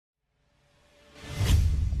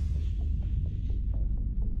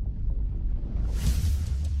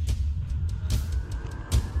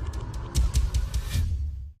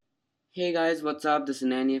Hey guys, what's up? This is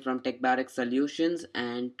Nani from Barrack Solutions,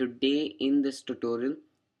 and today in this tutorial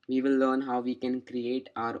we will learn how we can create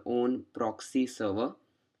our own proxy server.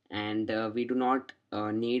 And we do not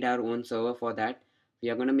need our own server for that.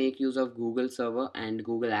 We are going to make use of Google server and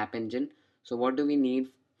Google App Engine. So what do we need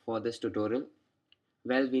for this tutorial?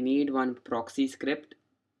 Well, we need one proxy script.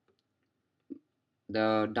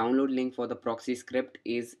 The download link for the proxy script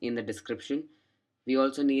is in the description. We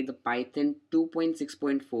also need the Python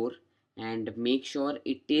 2.6.4, and make sure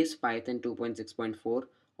it is Python 2.6.4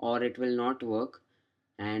 or it will not work.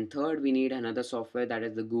 And third, we need another software, that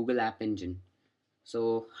is the Google App Engine.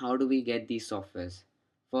 So how do we get these softwares?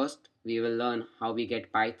 First, we will learn how we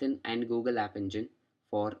get Python and Google App Engine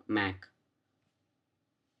for Mac.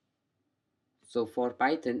 So for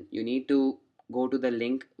Python, you need to go to the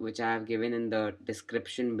link which I have given in the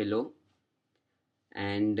description below,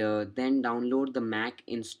 and then download the Mac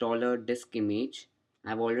installer disk image.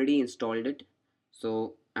 I've already installed it,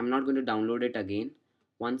 so I'm not going to download it again.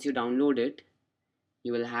 Once you download it,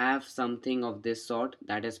 you will have something of this sort,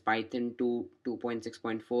 that is Python 2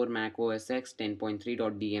 2.6.4 Mac OS X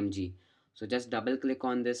 10.3.dmg. So just double click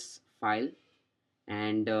on this file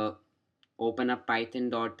and open up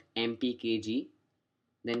python.mpkg,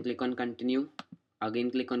 then click on continue, again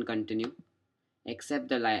click on continue, accept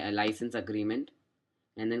the license agreement,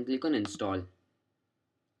 and then click on install.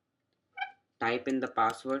 Type in the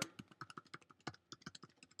password.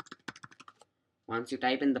 Once you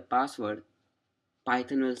type in the password,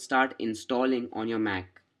 Python will start installing on your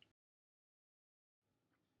Mac.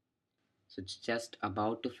 So it's just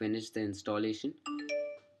about to finish the installation.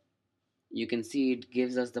 You can see it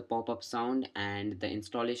gives us the pop-up sound and the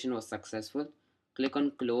installation was successful. Click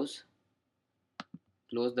on close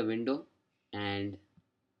the window and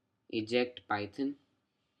eject Python.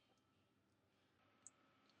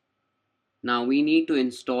 Now we need to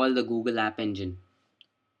install the Google App Engine.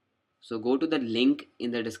 So go to the link in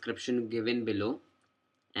the description given below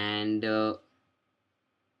and go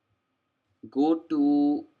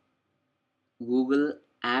to Google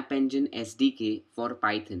App Engine SDK for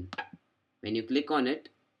Python. When you click on it,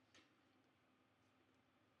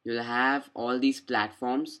 you'll have all these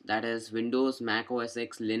platforms, that is Windows, Mac OS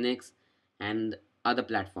X, Linux, and other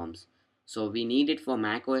platforms. So we need it for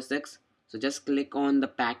Mac OS X. So just click on the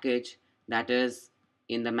package that is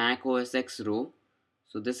in the Mac OS X row.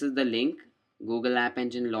 So this is the link, Google App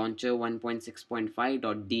Engine Launcher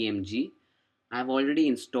 1.6.5.dmg. I've already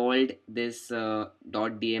installed this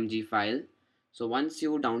 .dmg file. So once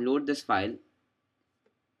you download this file,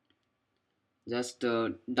 just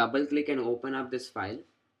double click and open up this file,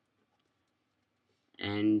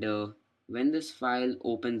 and when this file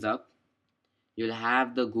opens up, you'll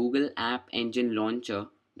have the Google App Engine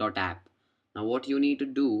Launcher.app. Now what you need to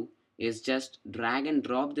do is just drag and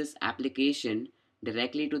drop this application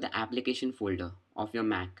directly to the application folder of your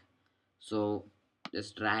Mac. So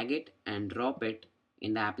just drag it and drop it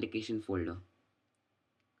in the application folder.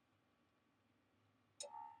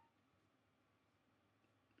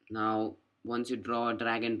 Now once you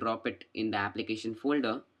drag and drop it in the application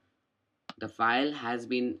folder, the file has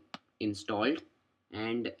been installed,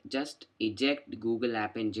 and just eject Google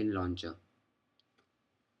App Engine Launcher.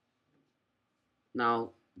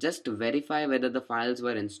 Now just verify whether the files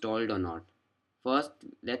were installed or not. First,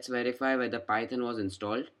 let's verify whether Python was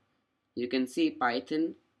installed. You can see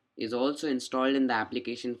Python is also installed in the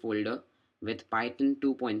application folder with Python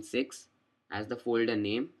 2.6 as the folder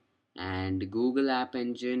name, and Google App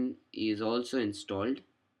Engine is also installed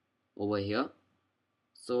over here.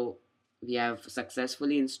 So we have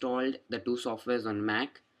successfully installed the two softwares on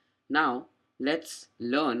Mac. Now let's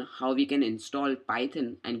learn how we can install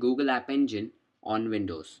Python and Google App Engine on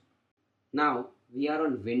Windows. Now we are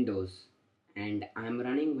on Windows and I'm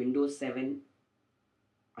running Windows 7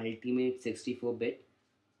 Ultimate 64-bit.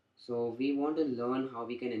 So we want to learn how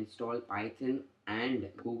we can install Python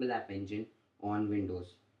and Google App Engine on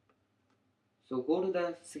Windows. So go to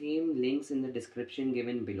the same links in the description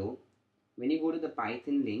given below. When you go to the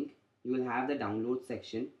Python link, you will have the download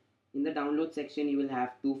section. In the download section, you will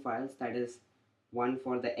have two files, that is one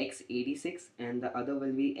for the x86 and the other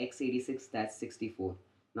will be x86-64.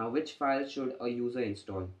 Now which file should a user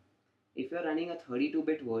install? If you are running a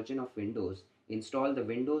 32-bit version of Windows, install the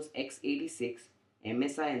Windows x86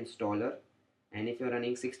 MSI installer, and if you are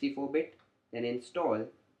running 64-bit, then install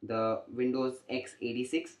the Windows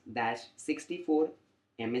x86-64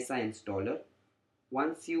 MSI installer.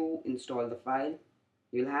 Once you install the file,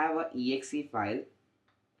 you'll have a exe file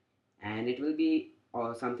and it will be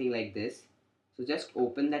something like this. So just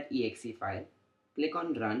open that exe file, click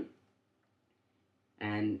on run,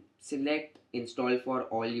 and select install for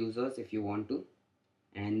all users if you want to,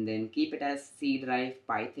 and then keep it as C drive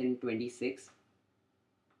Python 26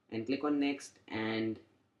 and click on next, and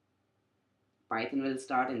Python will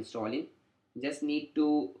start installing. Just need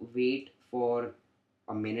to wait for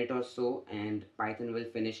a minute or so and Python will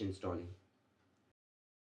finish installing.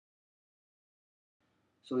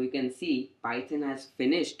 So you can see Python has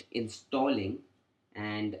finished installing,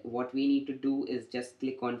 and what we need to do is just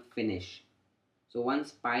click on finish. So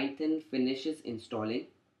once Python finishes installing,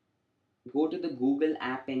 go to the Google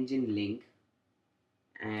App Engine link,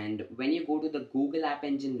 and when you go to the Google App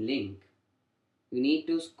Engine link, you need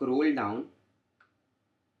to scroll down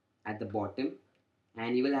at the bottom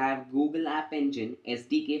and you will have Google App Engine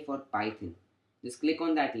SDK for Python. Just click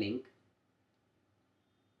on that link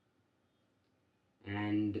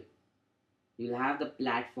and you'll have the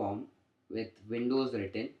platform with Windows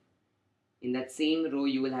written. In that same row,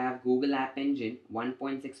 you will have Google App Engine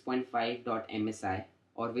 1.6.5.msi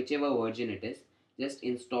or whichever version it is. Just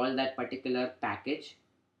install that particular package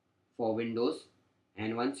for Windows,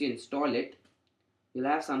 and once you install it, you'll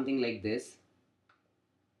have something like this,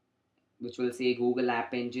 which will say Google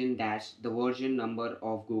App Engine dash the version number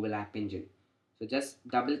of Google App Engine. So just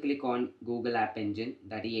double click on Google App Engine,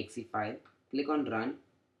 that exe file, click on run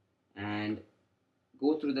and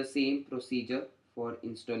go through the same procedure for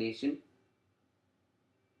installation.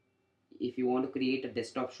 If you want to create a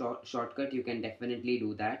desktop shortcut, you can definitely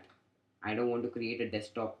do that. I don't want to create a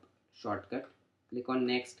desktop shortcut. Click on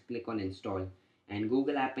next, click on install, and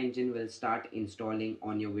Google App Engine will start installing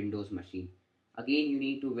on your Windows machine. Again, you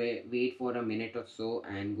need to wait for a minute or so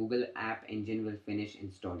and Google App Engine will finish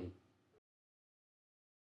installing.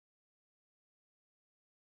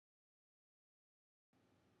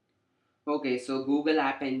 Okay, so Google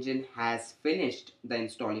App Engine has finished the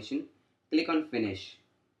installation. Click on finish.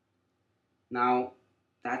 Now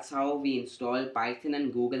that's how we install Python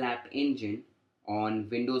and Google App Engine on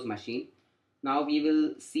Windows machine. Now we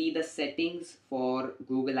will see the settings for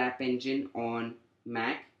Google App Engine on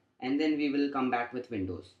Mac, and then we will come back with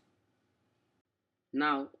Windows.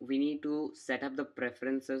 Now we need to set up the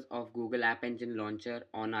preferences of Google App Engine Launcher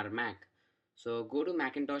on our Mac. So go to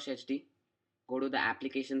Macintosh HD, go to the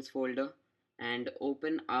applications folder and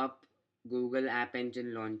open up Google App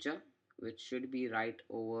Engine Launcher, which should be right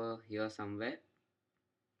over here somewhere.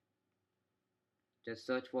 Just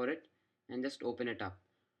search for it and just open it up.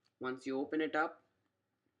 Once you open it up,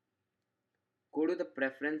 go to the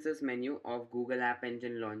preferences menu of Google App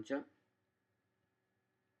Engine Launcher,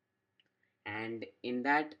 and in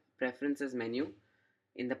that preferences menu,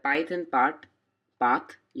 in the Python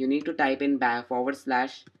path, you need to type in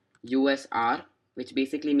 /usr, which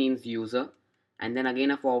basically means user, and then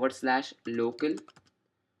again a /local,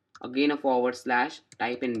 again a /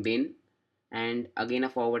 type in bin, and again a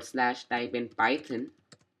 / type in Python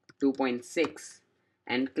 2.6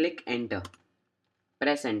 and click enter.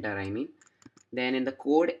 Press enter, I mean. Then in the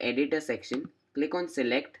code editor section, click on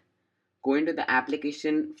select, go into the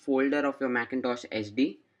application folder of your Macintosh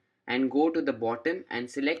HD and go to the bottom and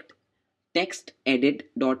select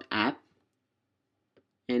textedit.app,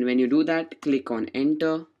 and when you do that, click on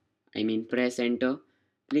enter, press enter,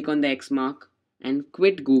 click on the X mark and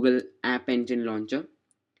quit Google App Engine Launcher.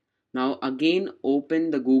 Now again open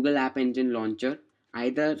the Google App Engine Launcher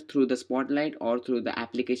either through the Spotlight or through the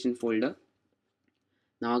application folder.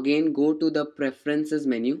 Now again go to the preferences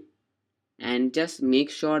menu and just make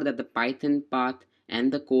sure that the Python path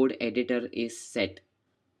and the code editor is set.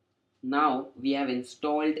 Now we have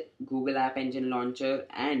installed Google App Engine Launcher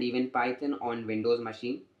and even Python on Windows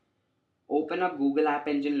machine. Open up Google App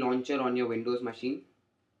Engine Launcher on your Windows machine.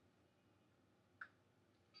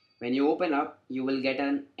 When you open up, you will get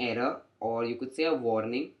an error, or you could say a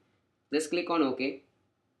warning. Just click on OK.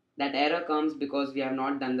 That error comes because we have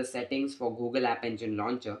not done the settings for Google App Engine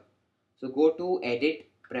Launcher. So go to Edit,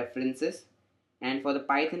 Preferences, and for the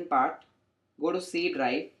Python part, go to C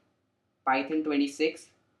drive, Python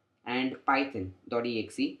 26 and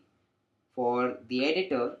python.exe. For the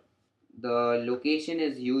editor, the location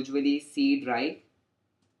is usually C drive,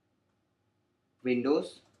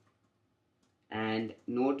 Windows and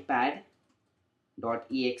notepad.exe.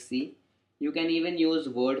 You can even use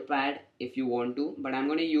WordPad if you want to, but I'm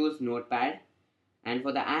going to use Notepad. And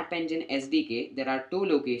for the App Engine SDK, there are two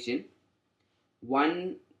locations.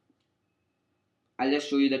 One, I'll just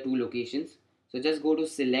show you the two locations. So just go to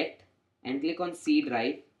select and click on C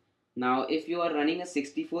drive. Now if you are running a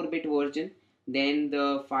 64-bit version, then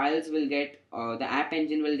the files will get, the App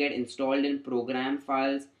Engine will get installed in program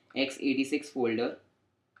files x86 folder.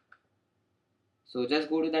 So just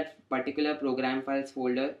go to that particular program files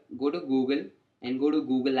folder, go to Google and go to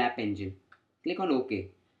Google App Engine. Click on OK.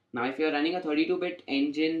 Now if you are running a 32-bit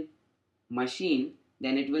engine machine,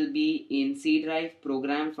 then it will be in C drive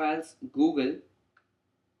program files Google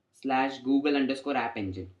slash Google underscore app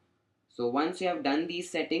engine. So once you have done these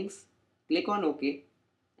settings, click on OK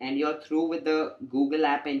and you're through with the Google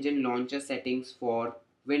App Engine launcher settings for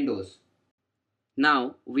Windows.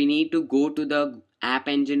 Now we need to go to the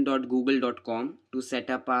appengine.google.com to set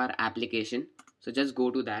up our application. So just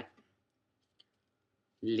go to that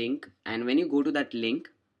link, and when you go to that link,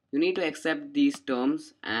 you need to accept these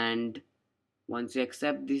terms, and once you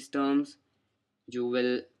accept these terms, you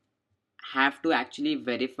will have to actually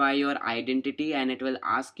verify your identity, and it will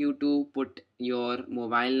ask you to put your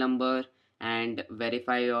mobile number and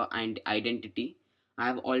verify your identity. I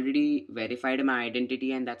have already verified my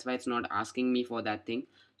identity, and that's why it's not asking me for that thing.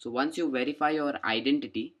 So once you verify your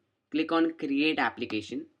identity, click on create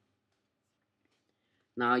application.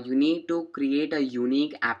 Now you need to create a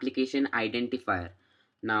unique application identifier.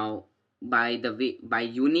 Now by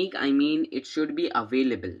unique I mean it should be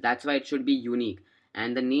available. That's why it should be unique,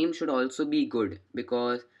 and the name should also be good,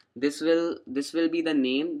 because this will be the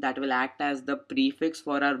name that will act as the prefix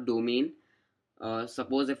for our domain.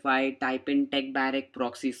 Suppose if I type in Tech Barrack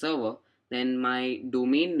proxy server, then my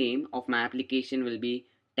domain name of my application will be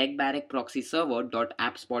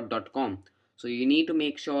techbarrackproxyserver.appspot.com. So you need to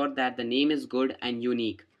make sure that the name is good and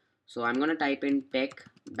unique. So I'm going to type in Tech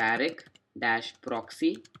Barrack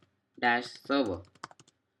proxy server,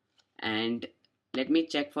 and let me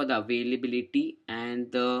check for the availability,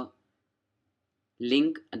 and the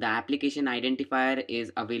link, the application identifier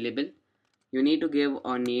is available. You need to give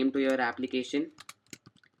a name to your application.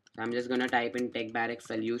 So I'm just gonna type in Tech Barrack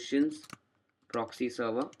Solutions proxy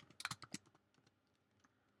server.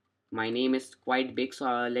 My name is quite big,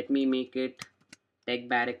 so let me make it Tech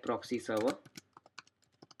Barrack proxy server.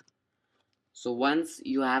 So once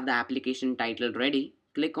you have the application title ready,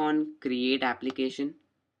 click on create application,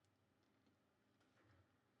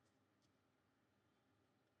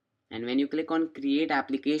 and when you click on create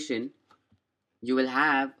application, you will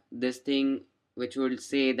have this thing which will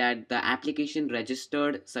say that the application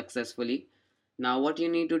registered successfully. Now what you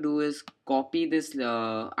need to do is copy this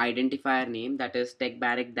identifier name, that is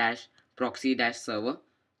techbarrack proxy server.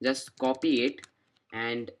 Just copy it,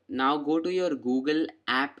 and now go to your Google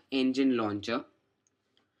App Engine launcher.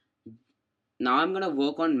 Now I'm going to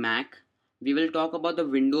work on Mac. We will talk about the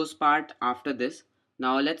Windows part after this.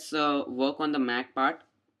 Now let's work on the Mac part.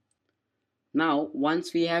 Now,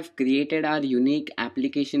 once we have created our unique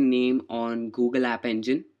application name on Google App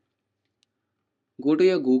Engine, go to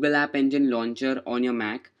your Google App Engine launcher on your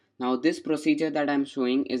Mac. Now, this procedure that I'm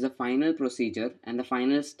showing is the final procedure and the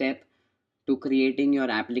final step to creating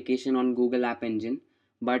your application on Google App Engine.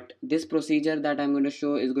 But this procedure that I'm going to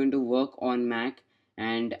show is going to work on Mac,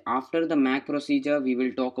 and after the Mac procedure, we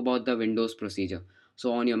will talk about the Windows procedure.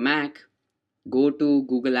 So, on your Mac, go to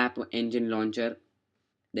Google App Engine launcher,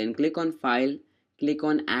 then click on File, click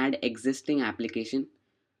on Add Existing Application,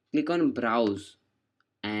 click on Browse,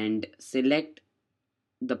 and select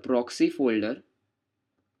the proxy folder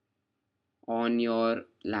on your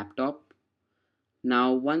laptop.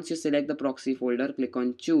 Now once you select the proxy folder, click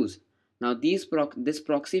on Choose. Now this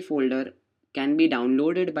proxy folder can be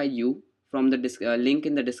downloaded by you from the link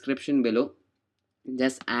in the description below.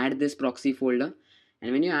 Just add this proxy folder,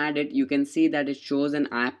 and when you add it, you can see that it shows an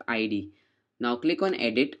app ID. Now click on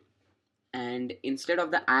Edit, and instead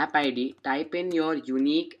of the app ID, type in your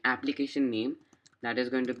unique application name, that is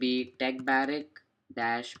going to be techbarrack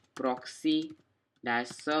proxy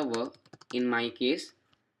server in my case,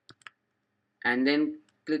 and then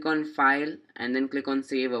click on File, and then click on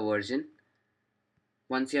Save a Version.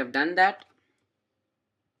 Once you have done that,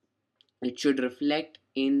 it should reflect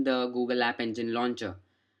in the Google App Engine launcher.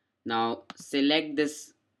 Now select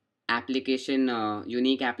this application,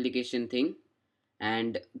 unique application thing,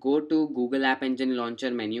 and go to Google App Engine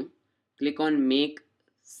launcher menu, click on Make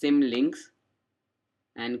Sim Links,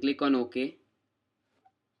 and click on OK.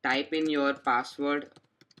 Type in your password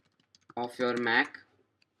of your Mac,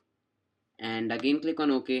 and again click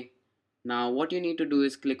on OK. Now what you need to do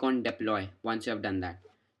is click on Deploy once you have done that.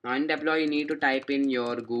 Now in Deploy, you need to type in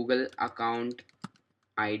your Google account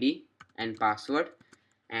ID and password.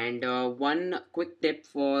 And one quick tip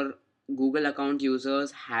for Google account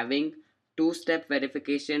users having two-step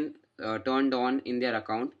verification turned on in their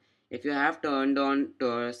account. If you have turned on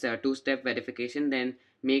two-step verification, then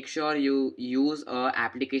make sure you use a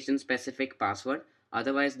application specific password.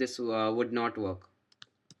 Otherwise this would not work.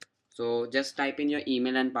 So just type in your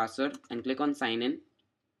email and password and click on sign in.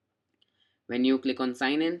 When you click on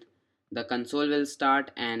sign in, the console will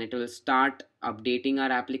start, and it will start updating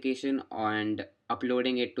our application and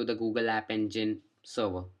uploading it to the Google App Engine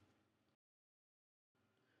server.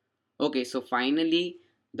 Okay, so finally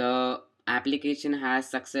the application has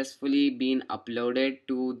successfully been uploaded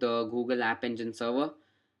to the Google App Engine server.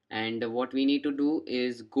 And what we need to do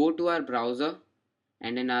is go to our browser,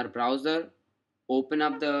 and in our browser open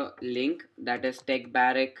up the link that is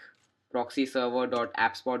techbarrack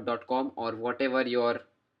proxyserver.appspot.com or whatever your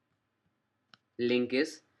link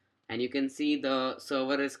is, and you can see the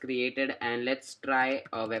server is created. And let's try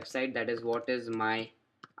a website, that is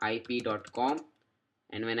whatismyip.com.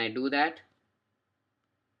 And when I do that,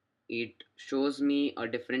 it shows me a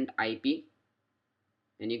different IP,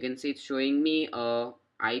 and you can see it's showing me a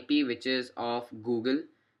IP which is of Google.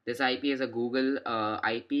 This IP is a Google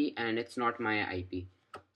IP, and it's not my IP.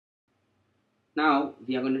 Now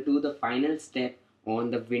we are going to do the final step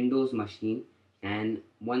on the Windows machine, and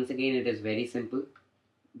once again it is very simple.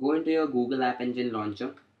 Go into your Google App Engine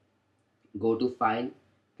launcher, go to File,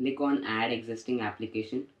 click on Add Existing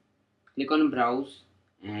Application, click on Browse,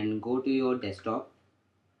 and go to your desktop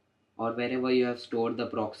or wherever you have stored the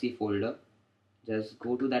proxy folder. Just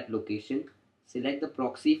go to that location, select the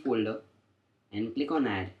proxy folder, and click on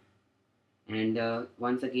Add. And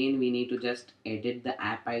once again, we need to just edit the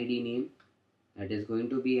app ID name. That is going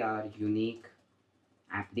to be our unique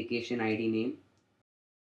application ID name.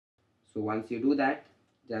 So once you do that,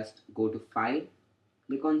 just go to File,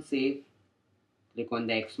 click on Save, click on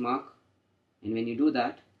the X mark, and when you do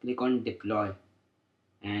that, click on Deploy.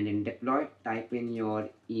 And in Deploy, type in your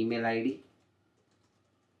email ID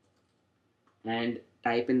and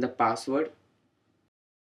type in the password.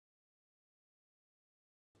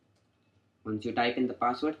 Once you type in the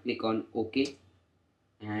password, click on OK,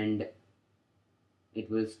 and it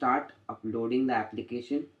will start uploading the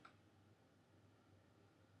application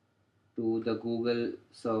to the Google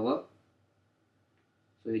server.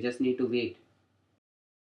 So you just need to wait.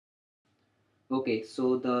 Okay,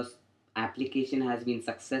 so the application has been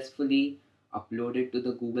successfully uploaded to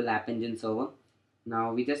the Google App Engine server.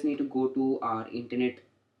 Now we just need to go to our internet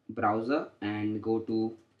browser and go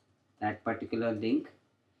to that particular link.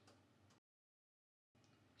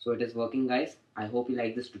 So it is working, guys. I hope you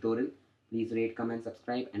like this tutorial. Please rate, comment,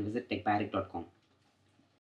 subscribe, and visit techbarrack.com.